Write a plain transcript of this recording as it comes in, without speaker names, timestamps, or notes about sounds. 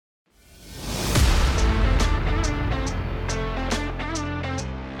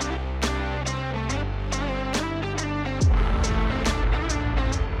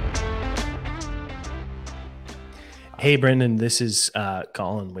Hey, Brendan, this is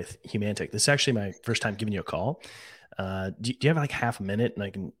Collin with Humantic. This is actually my first time giving you a call. Do you have like half a minute and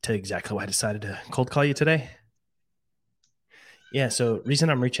I can tell you exactly why I decided to cold call you today? Yeah, so reason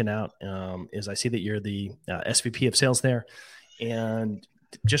I'm reaching out is I see that you're the SVP of sales there and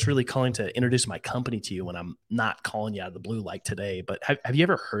just really calling to introduce my company to you when I'm not calling you out of the blue like today. But have you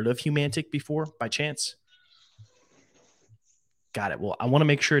ever heard of Humantic before by chance? Got it. Well, I want to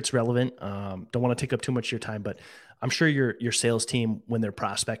make sure it's relevant. Don't want to take up too much of your time, but I'm sure your sales team, when they're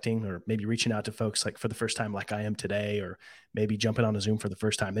prospecting or maybe reaching out to folks like for the first time, like I am today, or maybe jumping on a Zoom for the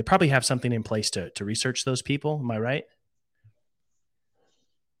first time, they probably have something in place to research those people. Am I right?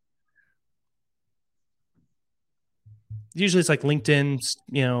 Usually it's like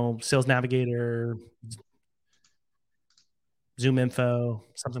LinkedIn, Sales Navigator, Zoom info,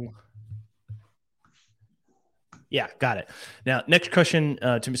 something. Yeah, got it. Now, next question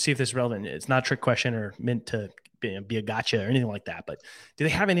to see if this is relevant. It's not a trick question or meant to be a gotcha or anything like that. But do they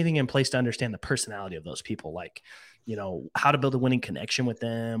have anything in place to understand the personality of those people? Like, how to build a winning connection with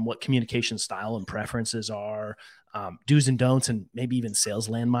them, what communication style and preferences are, do's and don'ts, and maybe even sales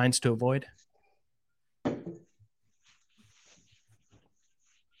landmines to avoid?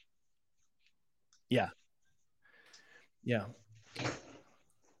 Yeah, yeah,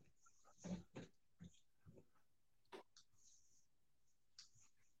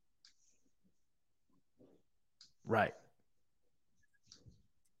 right.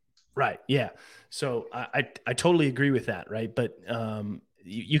 Right. Yeah. So I totally agree with that. Right. But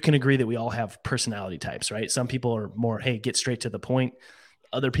you can agree that we all have personality types, right? Some people are more, hey, get straight to the point.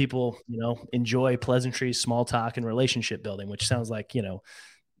 Other people, enjoy pleasantries, small talk, and relationship building, which sounds like,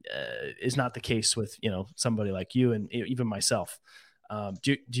 is not the case with, somebody like you and even myself.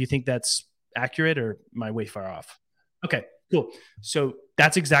 Do you think that's accurate or am I way far off? Okay, cool. So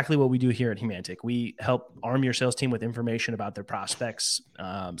that's exactly what we do here at Humantic. We help arm your sales team with information about their prospects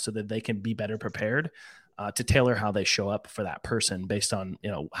so that they can be better prepared to tailor how they show up for that person based on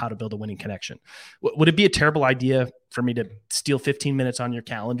how to build a winning connection. Would it be a terrible idea for me to steal 15 minutes on your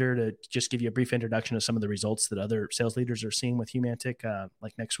calendar to just give you a brief introduction of some of the results that other sales leaders are seeing with Humantic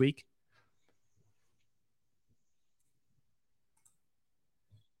like next week?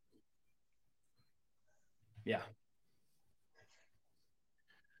 Yeah.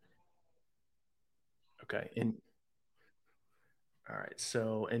 Okay. And all right.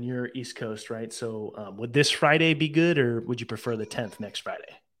 So, and you're East Coast, right? So, would this Friday be good, or would you prefer the 10th next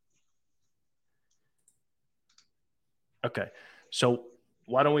Friday? Okay. So,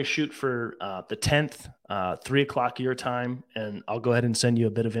 why don't we shoot for the 10th, 3 o'clock your time, and I'll go ahead and send you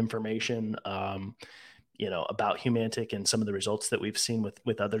a bit of information, about Humantic and some of the results that we've seen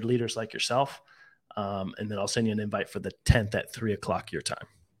with other leaders like yourself. And then I'll send you an invite for the 10th at 3 o'clock your time.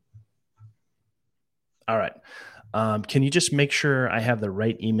 All right. Can you just make sure I have the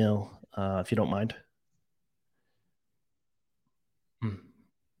right email, if you don't mind? Hmm.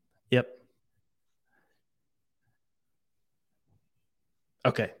 Yep.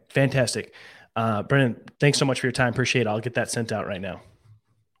 Okay, fantastic. Brennan, thanks so much for your time. Appreciate it. I'll get that sent out right now.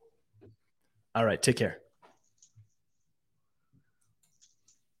 All right, take care.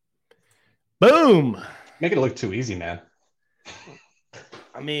 Boom. Make it look too easy, man.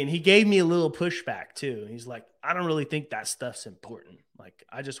 I mean, he gave me a little pushback too. He's like, I don't really think that stuff's important. Like,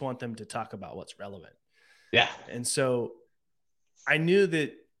 I just want them to talk about what's relevant. Yeah. And so I knew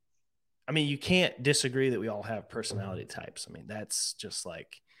that, I mean, you can't disagree that we all have personality types. I mean, that's just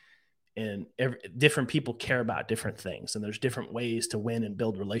like, and different people care about different things. And there's different ways to win and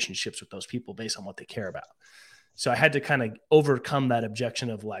build relationships with those people based on what they care about. So I had to kind of overcome that objection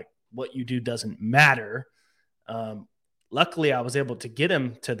of like what you do doesn't matter. Um, Luckily, I was able to get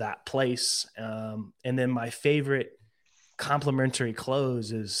him to that place. And then my favorite complimentary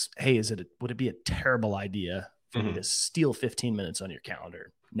close is, "Hey, would it be a terrible idea for me Hmm. to steal 15 minutes on your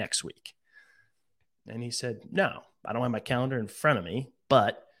calendar next week?" And he said, "No, I don't have my calendar in front of me,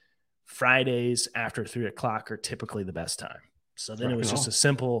 but Fridays after 3 o'clock are typically the best time." So then it Rock was and just a roll.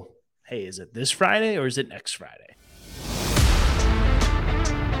 simple, "Hey, is it this Friday or is it next Friday?"